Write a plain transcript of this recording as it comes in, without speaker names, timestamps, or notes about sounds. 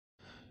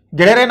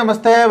ಗೆಳೆಯರೇ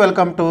ನಮಸ್ತೆ,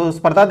 welcome to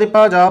Spardhadeepa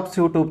jobs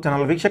YouTube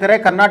channel. ವೀಕ್ಷಕರೇ,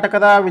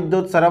 ಕರ್ನಾಟಕದ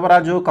ವಿದ್ಯುತ್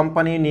ಸರಬರಾಜು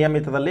ಕಂಪನಿ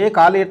ನಿಯಮಿತದಲ್ಲಿ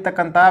ಖಾಲಿ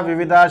ಇರ್ತಕ್ಕಂಥ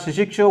ವಿವಿಧ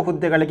ಶಿಶಿಕ್ಷು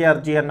ಹುದ್ದೆಗಳಿಗೆ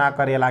ಅರ್ಜಿಯನ್ನು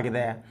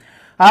ಕರೆಯಲಾಗಿದೆ.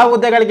 ಆ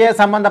ಹುದ್ದೆಗಳಿಗೆ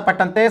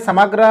ಸಂಬಂಧಪಟ್ಟಂತೆ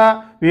ಸಮಗ್ರ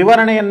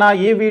ವಿವರಣೆಯನ್ನು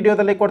ಈ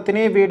ವಿಡಿಯೋದಲ್ಲಿ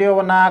ಕೊಡ್ತೀನಿ.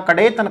 ವಿಡಿಯೋವನ್ನು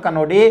ಕಡೆ ತನಕ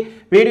ನೋಡಿ.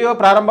 ವಿಡಿಯೋ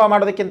ಪ್ರಾರಂಭ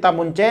ಮಾಡೋದಕ್ಕಿಂತ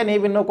ಮುಂಚೆ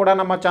ನೀವಿನ್ನೂ ಕೂಡ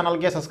ನಮ್ಮ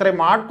ಚಾನಲ್ಗೆ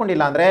ಸಬ್ಸ್ಕ್ರೈಬ್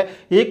ಮಾಡ್ಕೊಂಡಿಲ್ಲ ಅಂದರೆ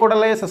ಈ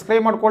ಕೂಡಲೇ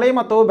ಸಬ್ಸ್ಕ್ರೈಬ್ ಮಾಡ್ಕೊಳ್ಳಿ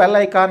ಮತ್ತು ಬೆಲ್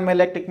ಐಕಾನ್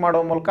ಮೇಲೆ ಕ್ಲಿಕ್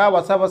ಮಾಡೋ ಮೂಲಕ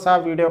ಹೊಸ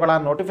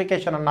ವಿಡಿಯೋಗಳ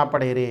ನೋಟಿಫಿಕೇಷನನ್ನು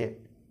ಪಡೆಯಿರಿ.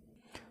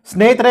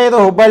 ಸ್ನೇಹಿತರೆ, ಇದು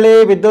ಹುಬ್ಬಳ್ಳಿ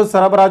ವಿದ್ಯುತ್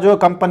ಸರಬರಾಜು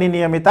ಕಂಪನಿ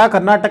ನಿಯಮಿತ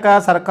ಕರ್ನಾಟಕ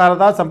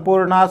ಸರ್ಕಾರದ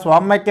ಸಂಪೂರ್ಣ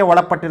ಸ್ವಾಮ್ಯಕ್ಕೆ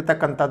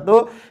ಒಳಪಟ್ಟಿರ್ತಕ್ಕಂಥದ್ದು.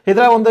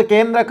 ಇದರ ಒಂದು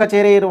ಕೇಂದ್ರ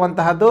ಕಚೇರಿ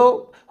ಇರುವಂತಹದ್ದು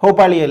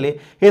ಹುಬ್ಬಳ್ಳಿಯಲ್ಲಿ.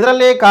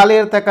 ಇದರಲ್ಲಿ ಖಾಲಿ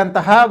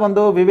ಇರತಕ್ಕಂತಹ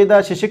ಒಂದು ವಿವಿಧ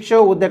ಶಿಶಿಕ್ಷು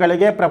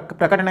ಹುದ್ದೆಗಳಿಗೆ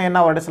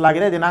ಪ್ರಕಟಣೆಯನ್ನು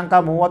ಹೊರಡಿಸಲಾಗಿದೆ ದಿನಾಂಕ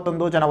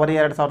 31 ಜನವರಿ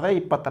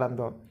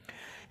 2020ರಂದು.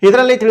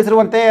 ಇದರಲ್ಲಿ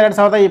ತಿಳಿಸಿರುವಂತೆ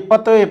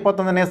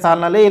 2020-21ನೇ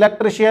ಸಾಲಿನಲ್ಲಿ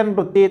ಇಲೆಕ್ಟ್ರಿಷಿಯನ್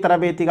ವೃತ್ತಿ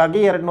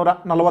ತರಬೇತಿಗಾಗಿ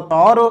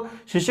 246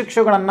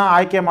 ಶಿಶಿಕ್ಷುಗಳನ್ನು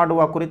ಆಯ್ಕೆ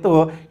ಮಾಡುವ ಕುರಿತು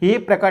ಈ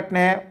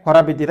ಪ್ರಕಟಣೆ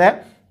ಹೊರಬಿದ್ದಿದೆ.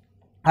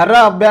 ಅರ್ಹ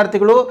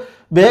ಅಭ್ಯರ್ಥಿಗಳು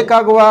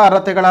ಬೇಕಾಗುವ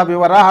ಅರ್ಹತೆಗಳ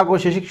ವಿವರ ಹಾಗೂ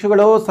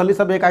ಶಿಶಿಕ್ಷುಗಳು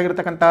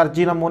ಸಲ್ಲಿಸಬೇಕಾಗಿರತಕ್ಕಂಥ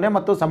ಅರ್ಜಿ ನಮೂನೆ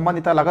ಮತ್ತು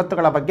ಸಂಬಂಧಿತ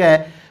ಲಗತ್ತುಗಳ ಬಗ್ಗೆ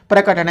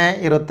ಪ್ರಕಟಣೆ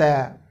ಇರುತ್ತೆ.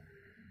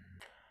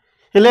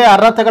 ಇಲ್ಲಿ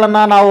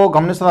ಅರ್ಹತೆಗಳನ್ನು ನಾವು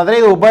ಗಮನಿಸೋದಾದರೆ,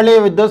 ಇದು ಹುಬ್ಬಳ್ಳಿ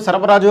ವಿದ್ಯುತ್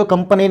ಸರಬರಾಜು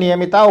ಕಂಪನಿ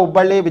ನಿಯಮಿತ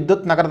ಹುಬ್ಬಳ್ಳಿ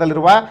ವಿದ್ಯುತ್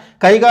ನಗರದಲ್ಲಿರುವ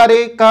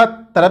ಕೈಗಾರಿಕಾ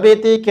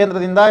ತರಬೇತಿ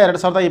ಕೇಂದ್ರದಿಂದ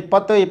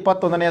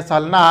 2020-21ನೇ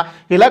ಸಾಲಿನ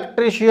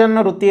ಇಲೆಕ್ಟ್ರಿಷಿಯನ್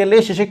ವೃತ್ತಿಯಲ್ಲಿ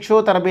ಶಿಶಿಕ್ಷು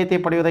ತರಬೇತಿ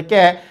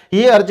ಪಡೆಯುವುದಕ್ಕೆ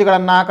ಈ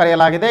ಅರ್ಜಿಗಳನ್ನು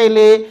ಕರೆಯಲಾಗಿದೆ.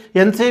 ಇಲ್ಲಿ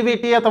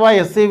NCVT ಅಥವಾ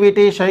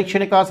SCVT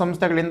ಶೈಕ್ಷಣಿಕ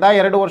ಸಂಸ್ಥೆಗಳಿಂದ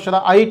 2 ವರ್ಷದ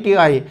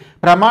ITI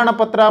ಪ್ರಮಾಣ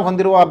ಪತ್ರ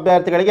ಹೊಂದಿರುವ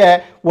ಅಭ್ಯರ್ಥಿಗಳಿಗೆ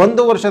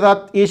 1 ವರ್ಷದ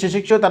ಈ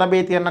ಶಿಶಿಕ್ಷು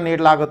ತರಬೇತಿಯನ್ನು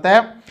ನೀಡಲಾಗುತ್ತೆ.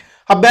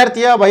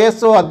 ಅಭ್ಯರ್ಥಿಯ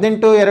ವಯಸ್ಸು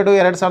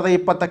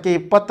 18/2/2020ಕ್ಕೆ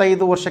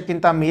 25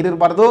 ವರ್ಷಕ್ಕಿಂತ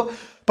ಮೀರಿರಬಾರ್ದು.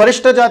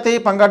 ಪರಿಶಿಷ್ಟ ಜಾತಿ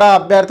ಪಂಗಡ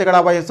ಅಭ್ಯರ್ಥಿಗಳ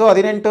ವಯಸ್ಸು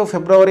 18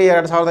 ಫೆಬ್ರವರಿ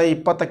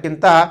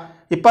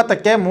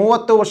 2020ಕ್ಕೆ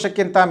 30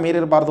 ವರ್ಷಕ್ಕಿಂತ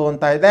ಮೀರಿರಬಾರ್ದು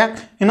ಅಂತ ಇದೆ.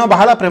 ಇನ್ನು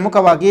ಬಹಳ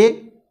ಪ್ರಮುಖವಾಗಿ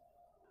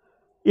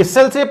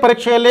SLC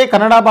ಪರೀಕ್ಷೆಯಲ್ಲಿ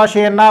ಕನ್ನಡ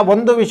ಭಾಷೆಯನ್ನು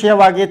ಒಂದು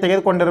ವಿಷಯವಾಗಿ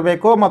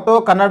ತೆಗೆದುಕೊಂಡಿರಬೇಕು ಮತ್ತು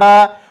ಕನ್ನಡ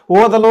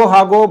ಓದಲು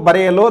ಹಾಗೂ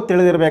ಬರೆಯಲು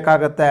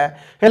ತಿಳಿದಿರಬೇಕಾಗುತ್ತೆ.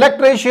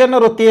 ಎಲೆಕ್ಟ್ರಿಷಿಯನ್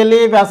ವೃತ್ತಿಯಲ್ಲಿ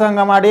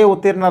ವ್ಯಾಸಂಗ ಮಾಡಿ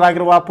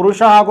ಉತ್ತೀರ್ಣರಾಗಿರುವ ಪುರುಷ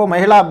ಹಾಗೂ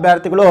ಮಹಿಳಾ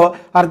ಅಭ್ಯರ್ಥಿಗಳು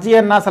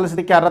ಅರ್ಜಿಯನ್ನು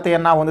ಸಲ್ಲಿಸಲಿಕ್ಕೆ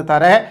ಅರ್ಹತೆಯನ್ನು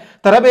ಹೊಂದುತ್ತಾರೆ.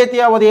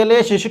 ತರಬೇತಿಯ ಅವಧಿಯಲ್ಲಿ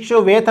ಶಿಶಿಕ್ಷು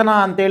ವೇತನ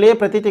ಅಂತೇಳಿ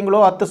ಪ್ರತಿ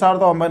ತಿಂಗಳು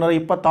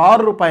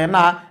 10,926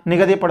 ರೂಪಾಯಿಯನ್ನು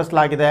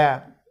ನಿಗದಿಪಡಿಸಲಾಗಿದೆ.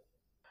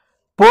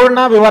 ಪೂರ್ಣ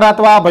ವಿವರ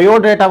ಅಥವಾ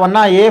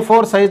ಬಯೋಡೇಟಾವನ್ನು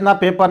A4 ಸೈಜ್ನ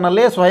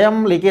ಪೇಪರ್ನಲ್ಲಿ ಸ್ವಯಂ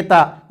ಲಿಖಿತ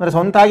ಅಂದರೆ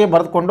ಸ್ವಂತಾಗಿ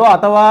ಬರೆದುಕೊಂಡು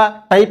ಅಥವಾ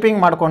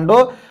ಟೈಪಿಂಗ್ ಮಾಡಿಕೊಂಡು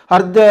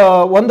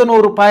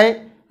 100 ರೂಪಾಯಿ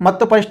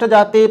ಮತ್ತು ಪರಿಶಿಷ್ಟ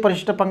ಜಾತಿ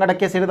ಪರಿಶಿಷ್ಟ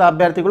ಪಂಗಡಕ್ಕೆ ಸೇರಿದ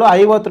ಅಭ್ಯರ್ಥಿಗಳು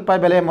 50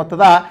 ರೂಪಾಯಿ ಬೆಲೆ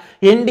ಮೊತ್ತದ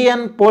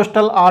ಇಂಡಿಯನ್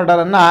ಪೋಸ್ಟಲ್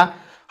ಆರ್ಡರನ್ನು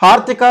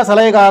ಆರ್ಥಿಕ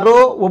ಸಲಹೆಗಾರರು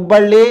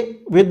ಹುಬ್ಬಳ್ಳಿ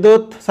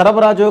ವಿದ್ಯುತ್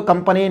ಸರಬರಾಜು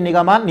ಕಂಪನಿ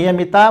ನಿಗಮ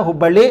ನಿಯಮಿತ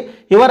ಹುಬ್ಬಳ್ಳಿ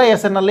ಇವರ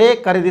ಹೆಸರಿನಲ್ಲಿ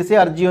ಖರೀದಿಸಿ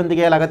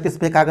ಅರ್ಜಿಯೊಂದಿಗೆ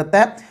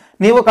ಲಗತ್ತಿಸಬೇಕಾಗುತ್ತೆ.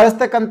 ನೀವು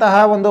ಕಳಿಸ್ತಕ್ಕಂತಹ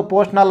ಒಂದು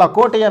ಪೋಸ್ಟ್ನ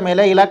ಲಕೋಟೆಯ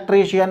ಮೇಲೆ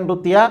ಇಲೆಕ್ಟ್ರಿಷಿಯನ್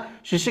ವೃತ್ತಿಯ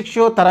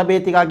ಶಿಶಿಕ್ಷು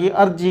ತರಬೇತಿಗಾಗಿ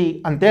ಅರ್ಜಿ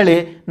ಅಂತೇಳಿ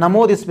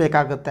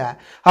ನಮೂದಿಸಬೇಕಾಗುತ್ತೆ.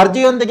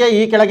 ಅರ್ಜಿಯೊಂದಿಗೆ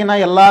ಈ ಕೆಳಗಿನ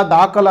ಎಲ್ಲ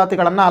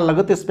ದಾಖಲಾತಿಗಳನ್ನು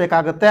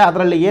ಲಗತ್ತಿಸಬೇಕಾಗುತ್ತೆ.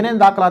 ಅದರಲ್ಲಿ ಏನೇನು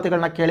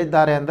ದಾಖಲಾತಿಗಳನ್ನ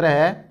ಕೇಳಿದ್ದಾರೆ ಅಂದರೆ,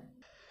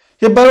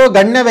 ಇಬ್ಬರು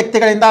ಗಣ್ಯ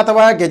ವ್ಯಕ್ತಿಗಳಿಂದ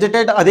ಅಥವಾ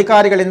ಗೆಜೆಟೆಡ್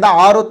ಅಧಿಕಾರಿಗಳಿಂದ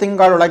 6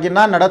 ತಿಂಗಳೊಳಗಿನ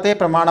ನಡತೆ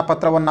ಪ್ರಮಾಣ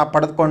ಪತ್ರವನ್ನು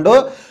ಪಡೆದುಕೊಂಡು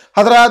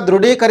ಅದರ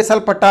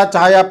ದೃಢೀಕರಿಸಲ್ಪಟ್ಟ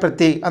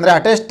ಛಾಯಾಪ್ರತಿ ಅಂದರೆ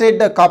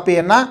ಅಟೆಸ್ಟೆಡ್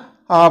ಕಾಪಿಯನ್ನು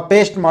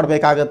ಪೇಸ್ಟ್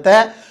ಮಾಡಬೇಕಾಗುತ್ತೆ.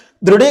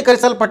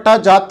 ದೃಢೀಕರಿಸಲ್ಪಟ್ಟ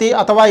ಜಾತಿ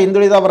ಅಥವಾ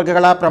ಹಿಂದುಳಿದ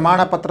ವರ್ಗಗಳ ಪ್ರಮಾಣ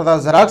ಪತ್ರದ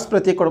ಜೆರಾಕ್ಸ್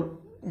ಪ್ರತಿ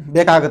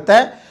ಬೇಕಾಗುತ್ತೆ.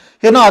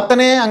 ಇನ್ನು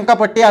 10ನೇ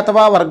ಅಂಕಪಟ್ಟಿ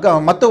ಅಥವಾ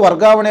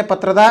ವರ್ಗಾವಣೆ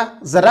ಪತ್ರದ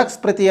ಜೆರಾಕ್ಸ್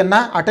ಪ್ರತಿಯನ್ನು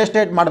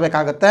ಅಟೆಸ್ಟೇಟ್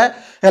ಮಾಡಬೇಕಾಗುತ್ತೆ.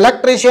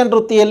 ಎಲೆಕ್ಟ್ರಿಷಿಯನ್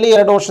ವೃತ್ತಿಯಲ್ಲಿ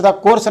 2 ವರ್ಷದ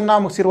ಕೋರ್ಸನ್ನು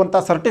ಮುಗಿಸಿರುವಂಥ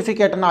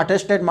ಸರ್ಟಿಫಿಕೇಟನ್ನು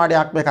ಅಟೆಸ್ಟೇಟ್ ಮಾಡಿ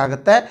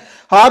ಹಾಕಬೇಕಾಗುತ್ತೆ.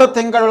 6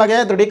 ತಿಂಗಳೊಳಗೆ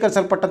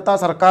ದೃಢೀಕರಿಸಲ್ಪಟ್ಟಂಥ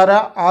ಸರ್ಕಾರ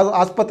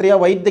ಆಸ್ಪತ್ರೆಯ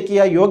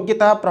ವೈದ್ಯಕೀಯ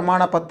ಯೋಗ್ಯತಾ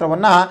ಪ್ರಮಾಣ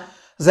ಪತ್ರವನ್ನು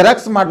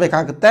ಜೆರಾಕ್ಸ್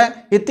ಮಾಡಬೇಕಾಗುತ್ತೆ.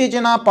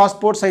 ಇತ್ತೀಚಿನ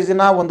ಪಾಸ್ಪೋರ್ಟ್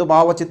ಸೈಜಿನ ಒಂದು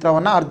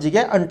ಭಾವಚಿತ್ರವನ್ನು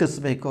ಅರ್ಜಿಗೆ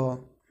ಅಂಟಿಸಬೇಕು.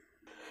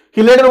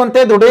 ಇಲ್ಲಿರುವಂತೆ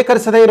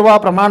ದೃಢೀಕರಿಸದೇ ಇರುವ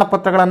ಪ್ರಮಾಣ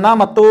ಪತ್ರಗಳನ್ನು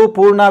ಮತ್ತು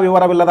ಪೂರ್ಣ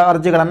ವಿವರವಿಲ್ಲದ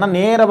ಅರ್ಜಿಗಳನ್ನು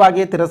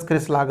ನೇರವಾಗಿ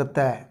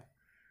ತಿರಸ್ಕರಿಸಲಾಗುತ್ತೆ.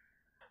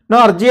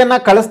 ನಾವು ಅರ್ಜಿಯನ್ನು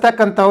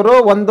ಕಳಿಸ್ತಕ್ಕಂಥವರು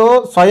ಒಂದು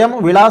ಸ್ವಯಂ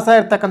ವಿಳಾಸ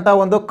ಇರ್ತಕ್ಕಂಥ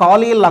ಒಂದು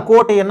ಖಾಲಿ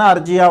ಲಕೋಟೆಯನ್ನು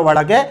ಅರ್ಜಿಯ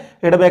ಒಳಗೆ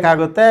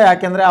ಇಡಬೇಕಾಗುತ್ತೆ.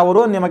 ಯಾಕೆಂದರೆ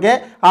ಅವರು ನಿಮಗೆ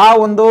ಆ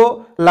ಒಂದು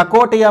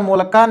ಲಕೋಟೆಯ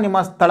ಮೂಲಕ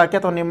ನಿಮ್ಮ ಸ್ಥಳಕ್ಕೆ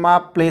ಅಥವಾ ನಿಮ್ಮ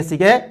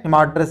ಪ್ಲೇಸಿಗೆ ನಿಮ್ಮ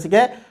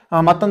ಅಡ್ರೆಸ್ಸಿಗೆ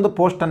ಮತ್ತೊಂದು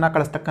ಪೋಸ್ಟನ್ನು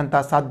ಕಳಿಸ್ತಕ್ಕಂಥ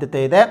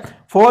ಸಾಧ್ಯತೆ ಇದೆ.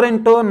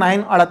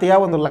 4x9 ಅಳತೆಯ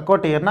ಒಂದು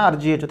ಲಕೋಟೆಯನ್ನು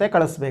ಅರ್ಜಿಯ ಜೊತೆ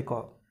ಕಳಿಸಬೇಕು.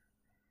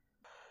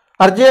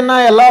 ಅರ್ಜಿಯನ್ನು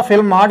ಎಲ್ಲ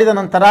ಫಿಲ್ ಮಾಡಿದ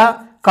ನಂತರ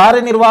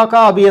ಕಾರ್ಯನಿರ್ವಾಹಕ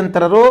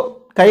ಅಭಿಯಂತರರು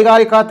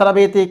ಕೈಗಾರಿಕಾ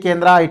ತರಬೇತಿ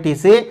ಕೇಂದ್ರ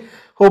ITC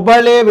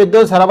ಹುಬ್ಬಳ್ಳಿ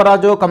ವಿದ್ಯುತ್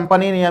ಸರಬರಾಜು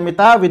ಕಂಪನಿ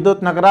ನಿಯಮಿತ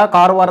ವಿದ್ಯುತ್ ನಗರ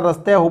ಕಾರವಾರ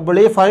ರಸ್ತೆ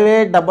ಹುಬ್ಬಳ್ಳಿ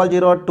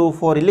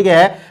 580024 ಇಲ್ಲಿಗೆ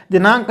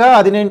ದಿನಾಂಕ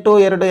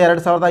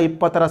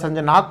 18/2/2020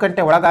 ಸಂಜೆ 4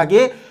 ಗಂಟೆ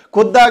ಒಳಗಾಗಿ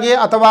ಖುದ್ದಾಗಿ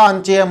ಅಥವಾ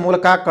ಅಂಚೆಯ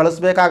ಮೂಲಕ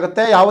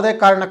ಕಳಿಸಬೇಕಾಗುತ್ತೆ. ಯಾವುದೇ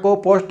ಕಾರಣಕ್ಕೂ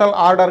ಪೋಸ್ಟಲ್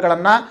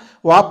ಆರ್ಡರ್ಗಳನ್ನು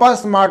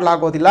ವಾಪಸ್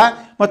ಮಾಡಲಾಗೋದಿಲ್ಲ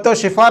ಮತ್ತು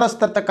ಶಿಫಾರಸು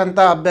ತರ್ತಕ್ಕಂಥ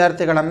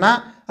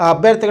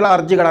ಅಭ್ಯರ್ಥಿಗಳ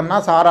ಅರ್ಜಿಗಳನ್ನು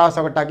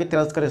ಸಾರಾಸಗಟ್ಟಾಗಿ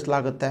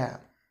ತಿರಸ್ಕರಿಸಲಾಗುತ್ತೆ.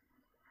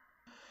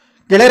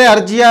 ಗೆಳೆಯರೆ,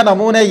 ಅರ್ಜಿಯ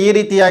ನಮೂನೆ ಈ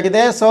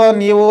ರೀತಿಯಾಗಿದೆ. ಸೊ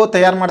ನೀವು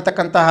ತಯಾರು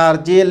ಮಾಡ್ತಕ್ಕಂತಹ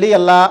ಅರ್ಜಿಯಲ್ಲಿ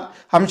ಎಲ್ಲ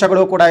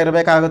ಅಂಶಗಳು ಕೂಡ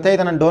ಇರಬೇಕಾಗುತ್ತೆ.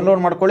 ಇದನ್ನು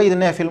ಡೌನ್ಲೋಡ್ ಮಾಡ್ಕೊಳ್ಳಿ,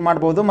 ಇದನ್ನೇ ಫಿಲ್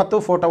ಮಾಡ್ಬೋದು ಮತ್ತು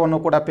ಫೋಟೋವನ್ನು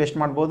ಕೂಡ ಪೇಸ್ಟ್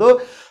ಮಾಡ್ಬೋದು.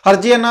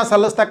 ಅರ್ಜಿಯನ್ನು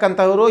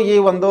ಸಲ್ಲಿಸ್ತಕ್ಕಂಥವರು ಈ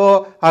ಒಂದು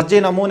ಅರ್ಜಿ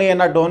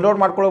ನಮೂನೆಯನ್ನು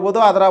ಡೌನ್ಲೋಡ್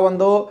ಮಾಡ್ಕೊಳ್ಬೋದು. ಅದರ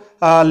ಒಂದು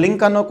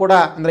ಲಿಂಕನ್ನು ಕೂಡ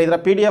ಅಂದರೆ ಇದರ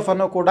PDF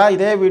ಅನ್ನು ಕೂಡ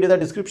ಇದೇ ವಿಡಿಯೋದ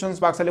ಡಿಸ್ಕ್ರಿಪ್ಷನ್ಸ್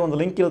ಬಾಕ್ಸಲ್ಲಿ ಒಂದು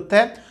ಲಿಂಕ್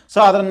ಇರುತ್ತೆ. ಸೊ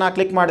ಅದನ್ನು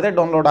ಕ್ಲಿಕ್ ಮಾಡಿದರೆ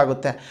ಡೌನ್ಲೋಡ್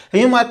ಆಗುತ್ತೆ.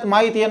 ಈ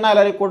ಮಾಹಿತಿಯನ್ನು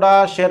ಎಲ್ಲರಿಗೂ ಕೂಡ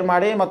ಶೇರ್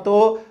ಮಾಡಿ ಮತ್ತು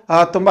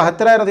ತುಂಬ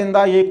ಹತ್ತಿರ ಇರೋದ್ರಿಂದ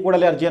ಈ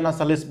ಕೂಡಲೇ ಅರ್ಜಿಯನ್ನು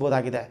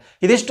ಸಲ್ಲಿಸಬಹುದಾಗಿದೆ.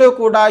 ಇದಿಷ್ಟು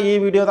ಕೂಡ ಈ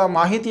ವಿಡಿಯೋದ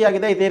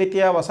ಮಾಹಿತಿಯಾಗಿದೆ. ಇದೇ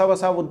ರೀತಿಯ ಹೊಸ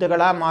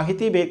ಹುದ್ದೆಗಳ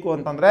ಮಾಹಿತಿ ಬೇಕು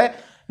ಅಂತಂದರೆ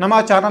ನಮ್ಮ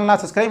ಚಾನಲ್ನ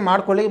ಸಬ್ಸ್ಕ್ರೈಬ್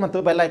ಮಾಡ್ಕೊಳ್ಳಿ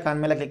ಮತ್ತು ಬೆಲ್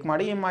ಐಕಾನ್ ಮೇಲೆ ಕ್ಲಿಕ್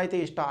ಮಾಡಿ. ಈ ಮಾಹಿತಿ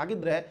ಇಷ್ಟ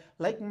ಆಗಿದ್ದರೆ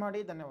ಲೈಕ್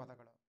ಮಾಡಿ. ಧನ್ಯವಾದಗಳು.